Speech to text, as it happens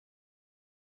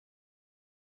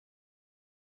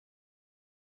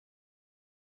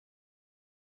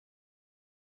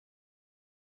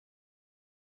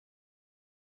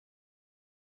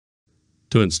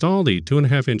To install the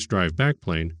 2.5-inch drive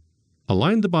backplane,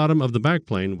 align the bottom of the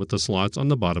backplane with the slots on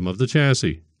the bottom of the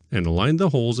chassis, and align the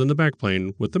holes in the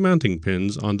backplane with the mounting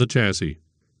pins on the chassis.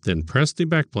 Then press the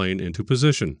backplane into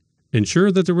position. Ensure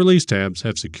that the release tabs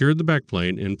have secured the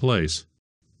backplane in place.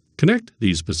 Connect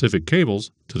these specific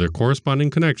cables to their corresponding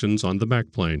connections on the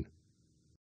backplane.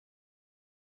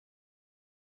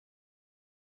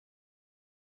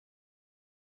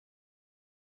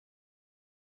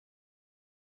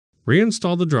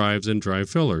 Reinstall the drives and drive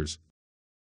fillers.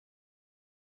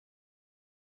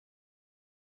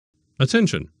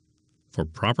 Attention! For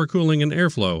proper cooling and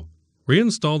airflow,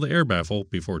 reinstall the air baffle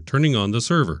before turning on the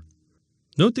server.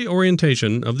 Note the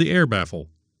orientation of the air baffle.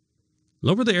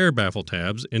 Lower the air baffle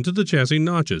tabs into the chassis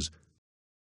notches.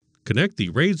 Connect the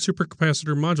RAID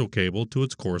supercapacitor module cable to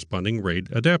its corresponding RAID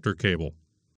adapter cable.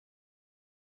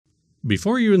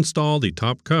 Before you install the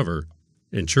top cover,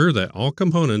 ensure that all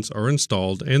components are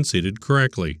installed and seated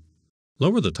correctly.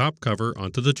 Lower the top cover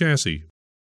onto the chassis.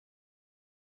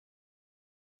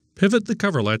 Pivot the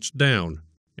cover latch down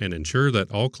and ensure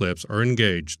that all clips are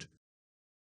engaged.